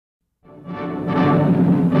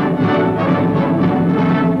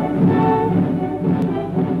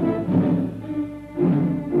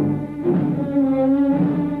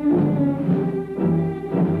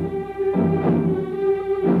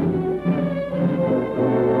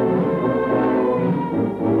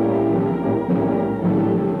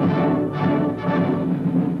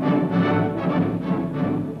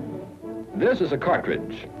This is a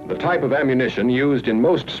cartridge, the type of ammunition used in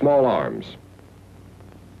most small arms.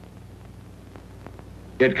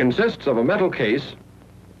 It consists of a metal case,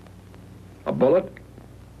 a bullet,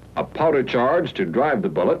 a powder charge to drive the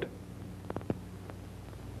bullet,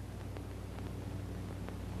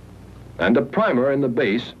 and a primer in the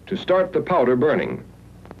base to start the powder burning.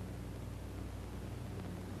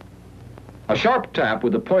 A sharp tap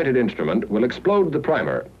with a pointed instrument will explode the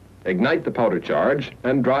primer, ignite the powder charge,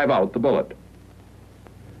 and drive out the bullet.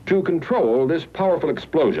 To control this powerful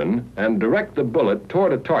explosion and direct the bullet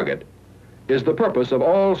toward a target is the purpose of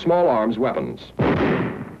all small arms weapons.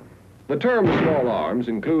 The term small arms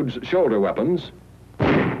includes shoulder weapons,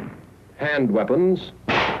 hand weapons,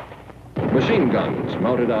 machine guns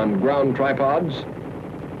mounted on ground tripods,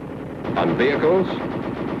 on vehicles,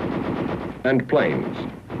 and planes.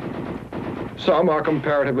 Some are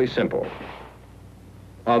comparatively simple.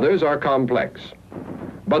 Others are complex.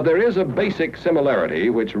 But there is a basic similarity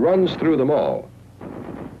which runs through them all.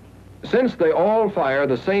 Since they all fire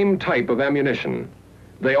the same type of ammunition,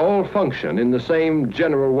 they all function in the same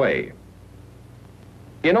general way.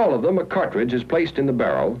 In all of them, a cartridge is placed in the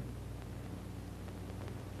barrel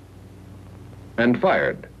and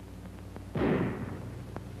fired.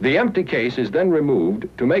 The empty case is then removed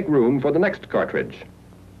to make room for the next cartridge.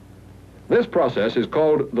 This process is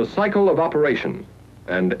called the cycle of operation,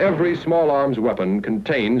 and every small arms weapon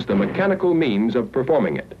contains the mechanical means of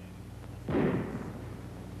performing it.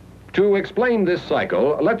 To explain this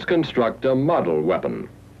cycle, let's construct a model weapon.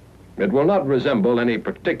 It will not resemble any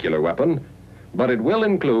particular weapon, but it will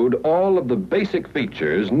include all of the basic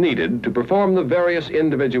features needed to perform the various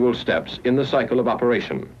individual steps in the cycle of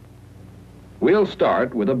operation. We'll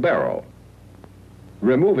start with a barrel.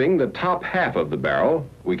 Removing the top half of the barrel,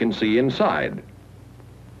 we can see inside.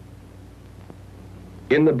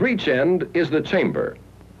 In the breech end is the chamber.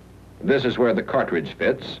 This is where the cartridge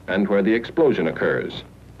fits and where the explosion occurs.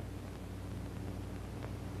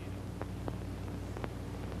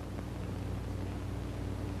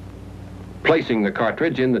 Placing the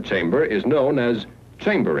cartridge in the chamber is known as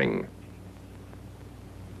chambering.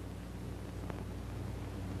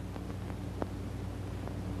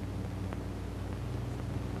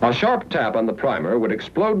 A sharp tap on the primer would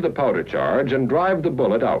explode the powder charge and drive the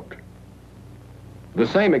bullet out. The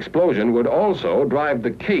same explosion would also drive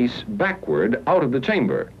the case backward out of the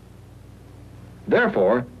chamber.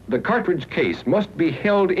 Therefore, the cartridge case must be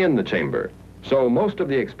held in the chamber, so most of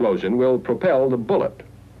the explosion will propel the bullet.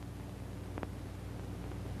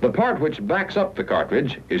 The part which backs up the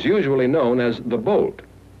cartridge is usually known as the bolt.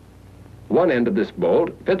 One end of this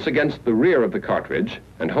bolt fits against the rear of the cartridge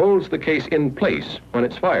and holds the case in place when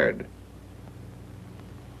it's fired.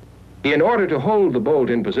 In order to hold the bolt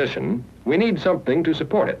in position, we need something to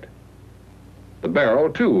support it. The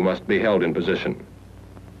barrel, too, must be held in position.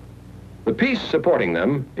 The piece supporting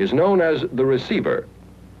them is known as the receiver.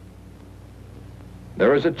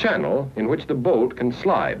 There is a channel in which the bolt can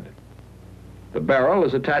slide. The barrel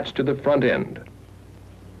is attached to the front end.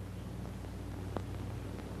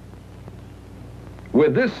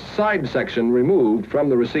 With this side section removed from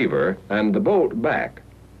the receiver and the bolt back,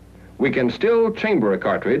 we can still chamber a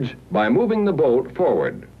cartridge by moving the bolt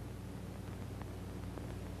forward.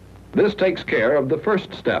 This takes care of the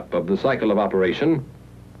first step of the cycle of operation,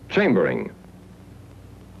 chambering.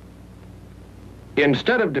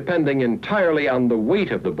 Instead of depending entirely on the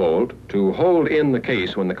weight of the bolt to hold in the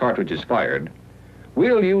case when the cartridge is fired,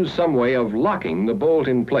 we'll use some way of locking the bolt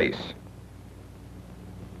in place.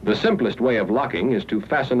 The simplest way of locking is to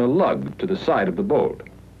fasten a lug to the side of the bolt.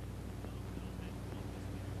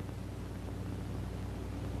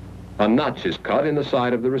 A notch is cut in the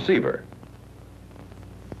side of the receiver.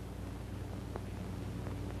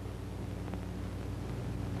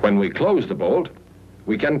 When we close the bolt,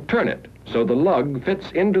 we can turn it so the lug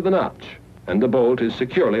fits into the notch and the bolt is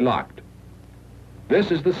securely locked. This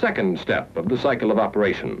is the second step of the cycle of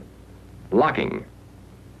operation, locking.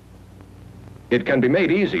 It can be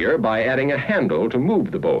made easier by adding a handle to move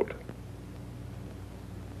the bolt.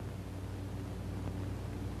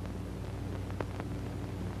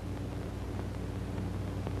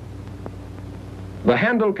 The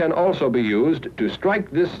handle can also be used to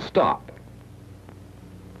strike this stop.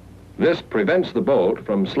 This prevents the bolt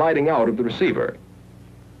from sliding out of the receiver.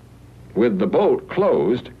 With the bolt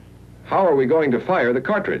closed, how are we going to fire the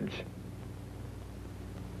cartridge?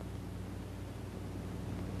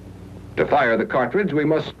 To fire the cartridge, we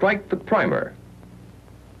must strike the primer.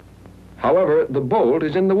 However, the bolt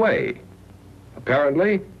is in the way.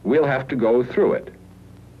 Apparently, we'll have to go through it.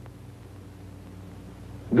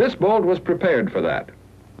 This bolt was prepared for that.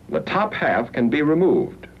 The top half can be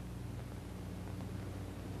removed.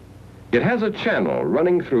 It has a channel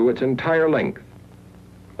running through its entire length.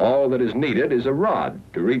 All that is needed is a rod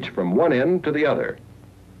to reach from one end to the other.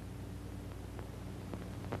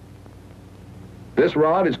 This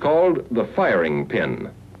rod is called the firing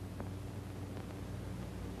pin.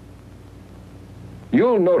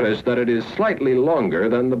 You'll notice that it is slightly longer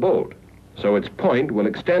than the bolt, so its point will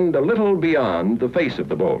extend a little beyond the face of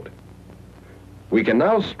the bolt. We can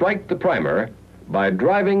now strike the primer by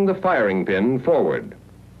driving the firing pin forward.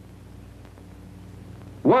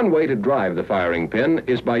 One way to drive the firing pin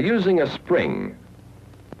is by using a spring.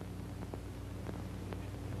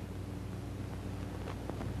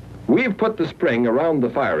 We've put the spring around the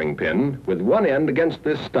firing pin with one end against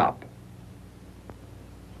this stop.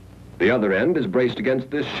 The other end is braced against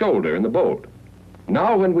this shoulder in the bolt.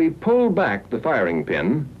 Now when we pull back the firing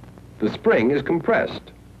pin, the spring is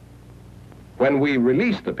compressed. When we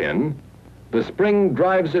release the pin, the spring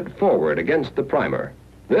drives it forward against the primer.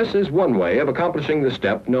 This is one way of accomplishing the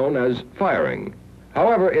step known as firing.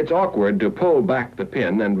 However, it's awkward to pull back the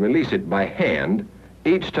pin and release it by hand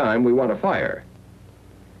each time we want to fire.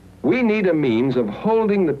 We need a means of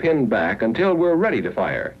holding the pin back until we're ready to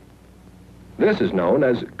fire. This is known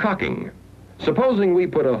as cocking. Supposing we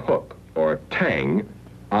put a hook or tang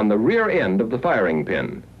on the rear end of the firing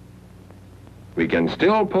pin. We can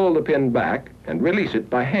still pull the pin back and release it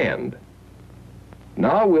by hand.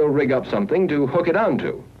 Now we'll rig up something to hook it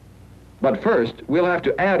onto. But first, we'll have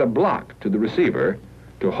to add a block to the receiver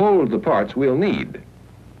to hold the parts we'll need.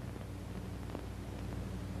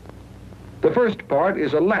 The first part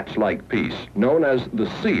is a latch-like piece known as the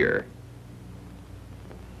sear.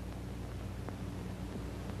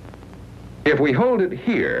 If we hold it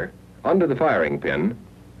here, under the firing pin,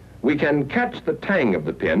 we can catch the tang of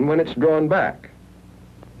the pin when it's drawn back.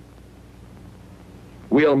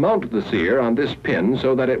 We'll mount the sear on this pin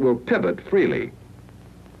so that it will pivot freely.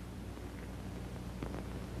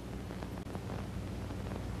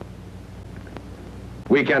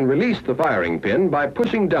 We can release the firing pin by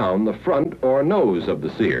pushing down the front or nose of the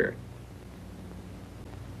sear.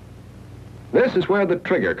 This is where the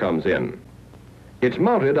trigger comes in. It's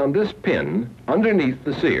mounted on this pin underneath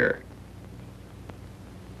the sear.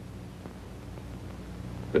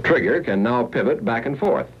 The trigger can now pivot back and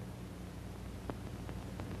forth.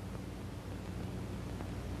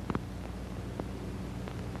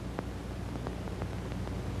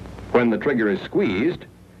 When the trigger is squeezed,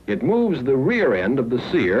 it moves the rear end of the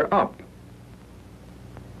sear up.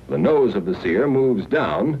 The nose of the sear moves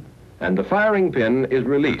down, and the firing pin is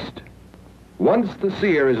released. Once the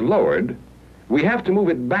sear is lowered, we have to move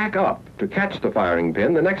it back up to catch the firing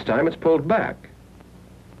pin the next time it's pulled back.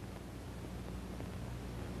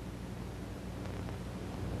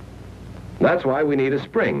 That's why we need a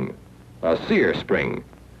spring, a sear spring,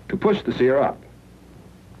 to push the sear up.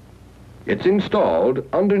 It's installed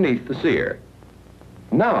underneath the sear.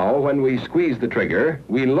 Now, when we squeeze the trigger,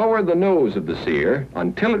 we lower the nose of the sear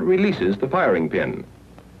until it releases the firing pin.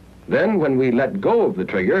 Then, when we let go of the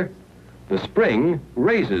trigger, the spring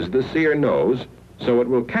raises the sear nose so it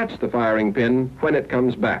will catch the firing pin when it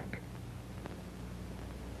comes back.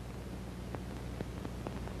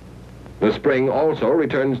 The spring also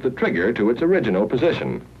returns the trigger to its original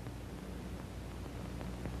position.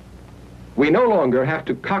 We no longer have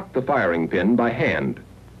to cock the firing pin by hand.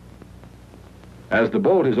 As the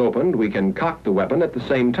bolt is opened, we can cock the weapon at the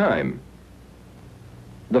same time.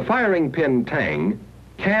 The firing pin tang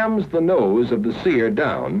cams the nose of the sear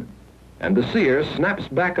down, and the sear snaps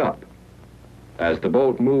back up. As the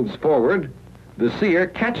bolt moves forward, the sear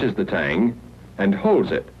catches the tang and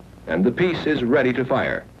holds it, and the piece is ready to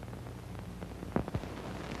fire.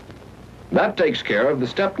 That takes care of the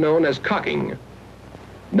step known as cocking.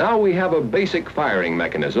 Now we have a basic firing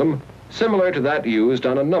mechanism similar to that used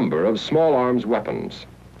on a number of small arms weapons.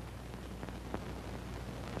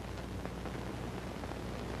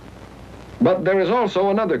 But there is also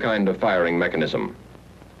another kind of firing mechanism.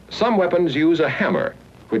 Some weapons use a hammer,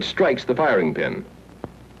 which strikes the firing pin.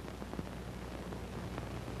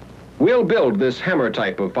 We'll build this hammer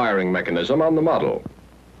type of firing mechanism on the model.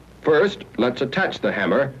 First, let's attach the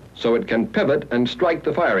hammer so it can pivot and strike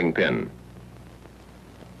the firing pin.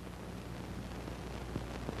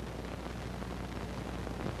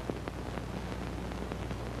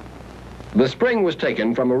 The spring was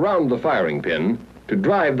taken from around the firing pin to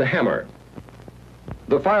drive the hammer.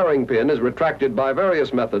 The firing pin is retracted by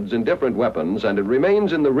various methods in different weapons, and it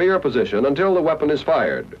remains in the rear position until the weapon is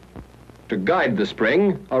fired. To guide the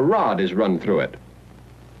spring, a rod is run through it.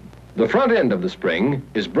 The front end of the spring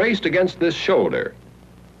is braced against this shoulder.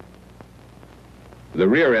 The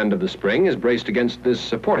rear end of the spring is braced against this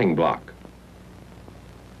supporting block.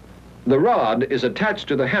 The rod is attached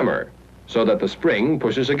to the hammer so that the spring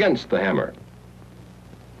pushes against the hammer.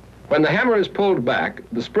 When the hammer is pulled back,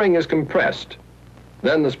 the spring is compressed.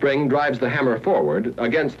 Then the spring drives the hammer forward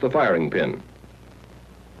against the firing pin.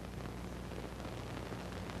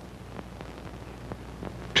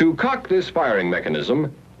 To cock this firing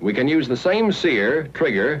mechanism, we can use the same sear,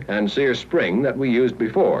 trigger, and sear spring that we used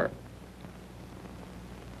before.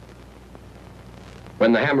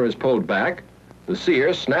 When the hammer is pulled back, the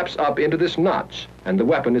sear snaps up into this notch and the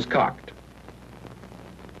weapon is cocked.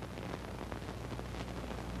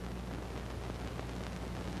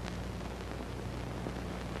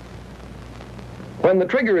 When the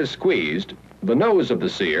trigger is squeezed, the nose of the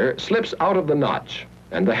sear slips out of the notch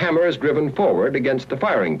and the hammer is driven forward against the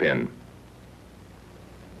firing pin.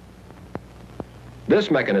 This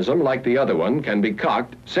mechanism, like the other one, can be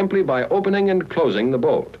cocked simply by opening and closing the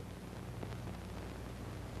bolt.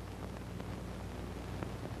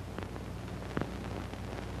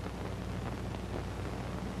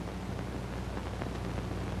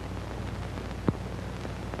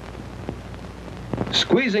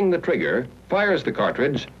 Squeezing the trigger fires the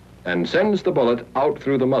cartridge and sends the bullet out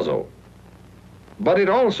through the muzzle. But it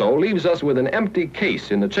also leaves us with an empty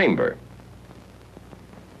case in the chamber.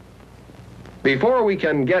 Before we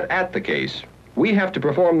can get at the case, we have to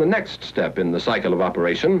perform the next step in the cycle of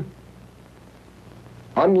operation: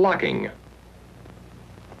 unlocking.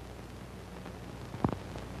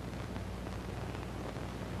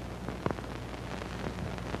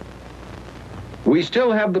 We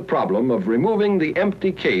still have the problem of removing the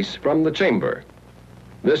empty case from the chamber.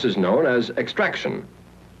 This is known as extraction.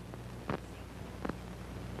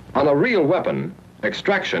 On a real weapon,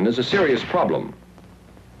 extraction is a serious problem.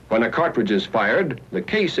 When a cartridge is fired, the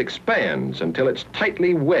case expands until it's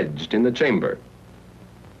tightly wedged in the chamber.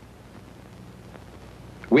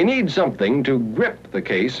 We need something to grip the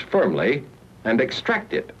case firmly and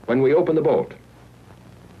extract it when we open the bolt.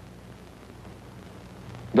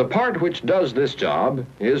 The part which does this job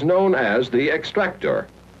is known as the extractor.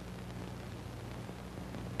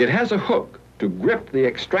 It has a hook to grip the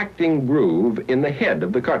extracting groove in the head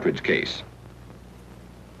of the cartridge case.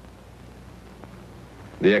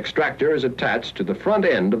 The extractor is attached to the front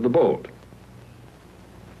end of the bolt.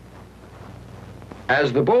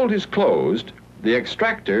 As the bolt is closed, the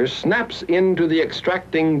extractor snaps into the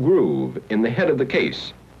extracting groove in the head of the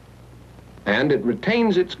case, and it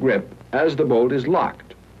retains its grip as the bolt is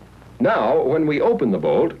locked. Now, when we open the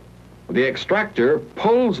bolt, the extractor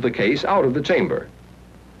pulls the case out of the chamber.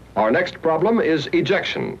 Our next problem is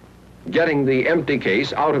ejection, getting the empty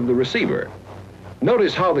case out of the receiver.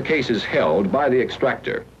 Notice how the case is held by the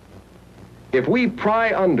extractor. If we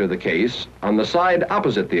pry under the case on the side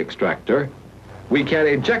opposite the extractor, we can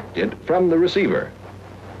eject it from the receiver.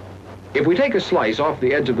 If we take a slice off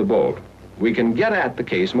the edge of the bolt, we can get at the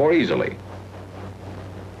case more easily.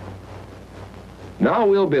 Now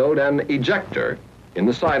we'll build an ejector in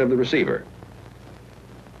the side of the receiver.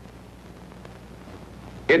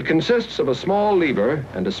 It consists of a small lever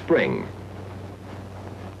and a spring.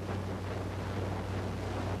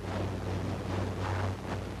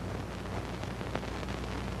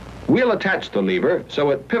 We'll attach the lever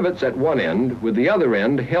so it pivots at one end with the other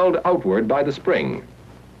end held outward by the spring.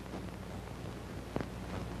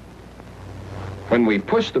 When we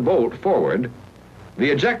push the bolt forward, the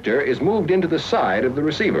ejector is moved into the side of the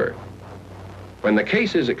receiver. When the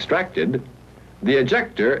case is extracted, the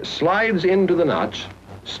ejector slides into the notch,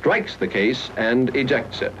 strikes the case, and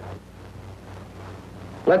ejects it.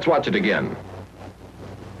 Let's watch it again.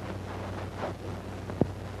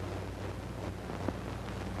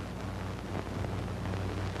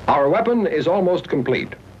 Our weapon is almost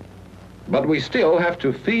complete, but we still have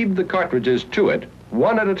to feed the cartridges to it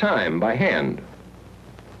one at a time by hand.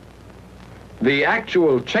 The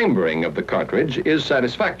actual chambering of the cartridge is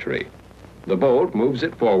satisfactory. The bolt moves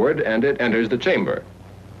it forward and it enters the chamber.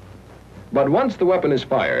 But once the weapon is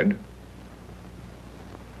fired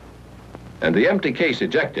and the empty case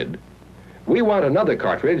ejected, we want another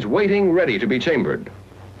cartridge waiting ready to be chambered.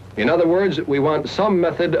 In other words, we want some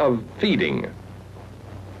method of feeding.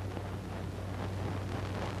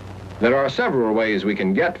 There are several ways we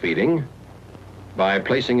can get feeding: by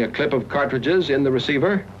placing a clip of cartridges in the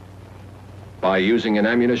receiver, by using an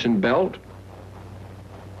ammunition belt,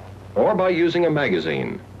 or by using a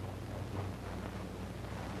magazine.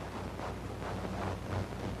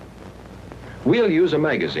 We'll use a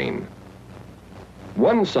magazine.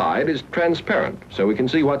 One side is transparent, so we can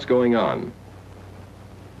see what's going on.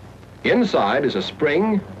 Inside is a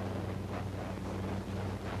spring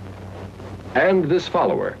and this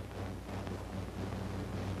follower.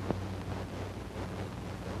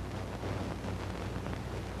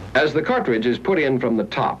 As the cartridge is put in from the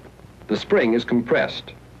top, the spring is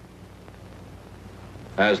compressed.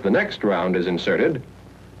 As the next round is inserted,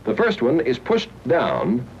 the first one is pushed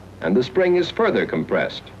down and the spring is further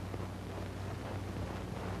compressed.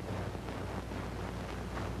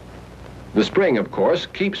 The spring, of course,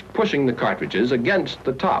 keeps pushing the cartridges against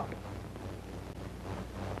the top.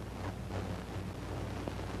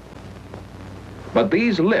 But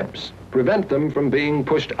these lips prevent them from being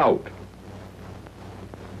pushed out.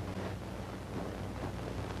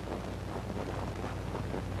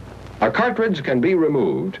 A cartridge can be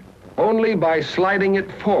removed only by sliding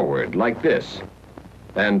it forward like this.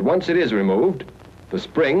 And once it is removed, the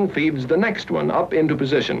spring feeds the next one up into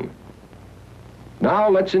position. Now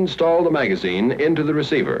let's install the magazine into the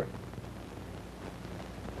receiver.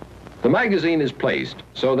 The magazine is placed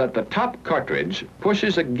so that the top cartridge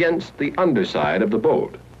pushes against the underside of the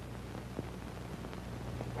bolt.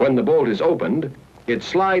 When the bolt is opened, it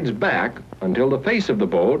slides back until the face of the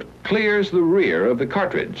bolt clears the rear of the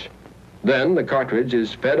cartridge. Then the cartridge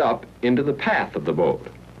is fed up into the path of the bolt.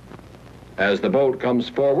 As the bolt comes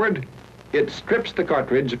forward, it strips the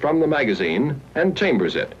cartridge from the magazine and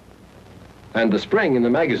chambers it. And the spring in the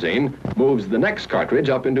magazine moves the next cartridge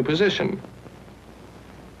up into position.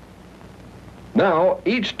 Now,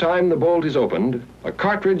 each time the bolt is opened, a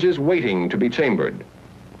cartridge is waiting to be chambered.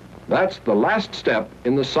 That's the last step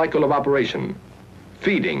in the cycle of operation,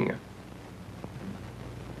 feeding.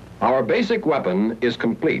 Our basic weapon is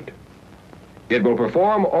complete. It will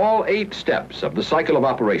perform all 8 steps of the cycle of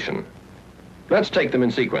operation. Let's take them in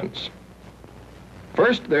sequence.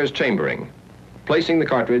 First, there's chambering, placing the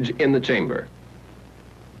cartridge in the chamber.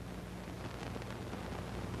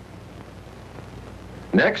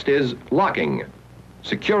 Next is locking,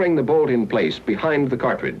 securing the bolt in place behind the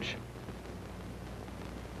cartridge.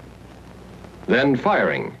 Then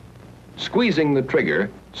firing, squeezing the trigger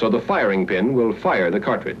so the firing pin will fire the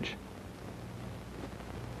cartridge.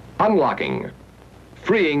 Unlocking,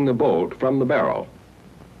 freeing the bolt from the barrel.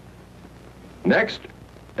 Next,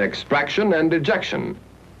 extraction and ejection,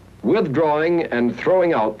 withdrawing and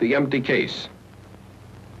throwing out the empty case.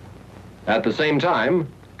 At the same time,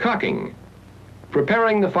 cocking,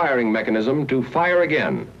 preparing the firing mechanism to fire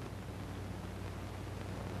again.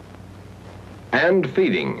 And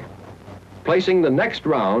feeding, placing the next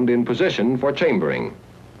round in position for chambering.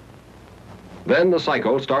 Then the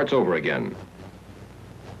cycle starts over again.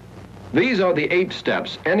 These are the 8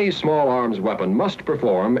 steps any small arms weapon must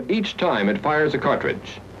perform each time it fires a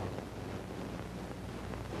cartridge.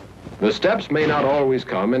 The steps may not always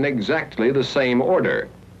come in exactly the same order,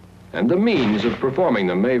 and the means of performing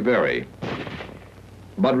them may vary.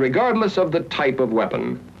 But regardless of the type of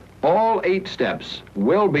weapon, all 8 steps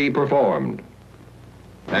will be performed.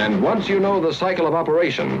 And once you know the cycle of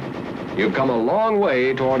operation, you've come a long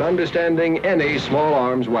way toward understanding any small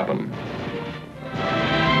arms weapon.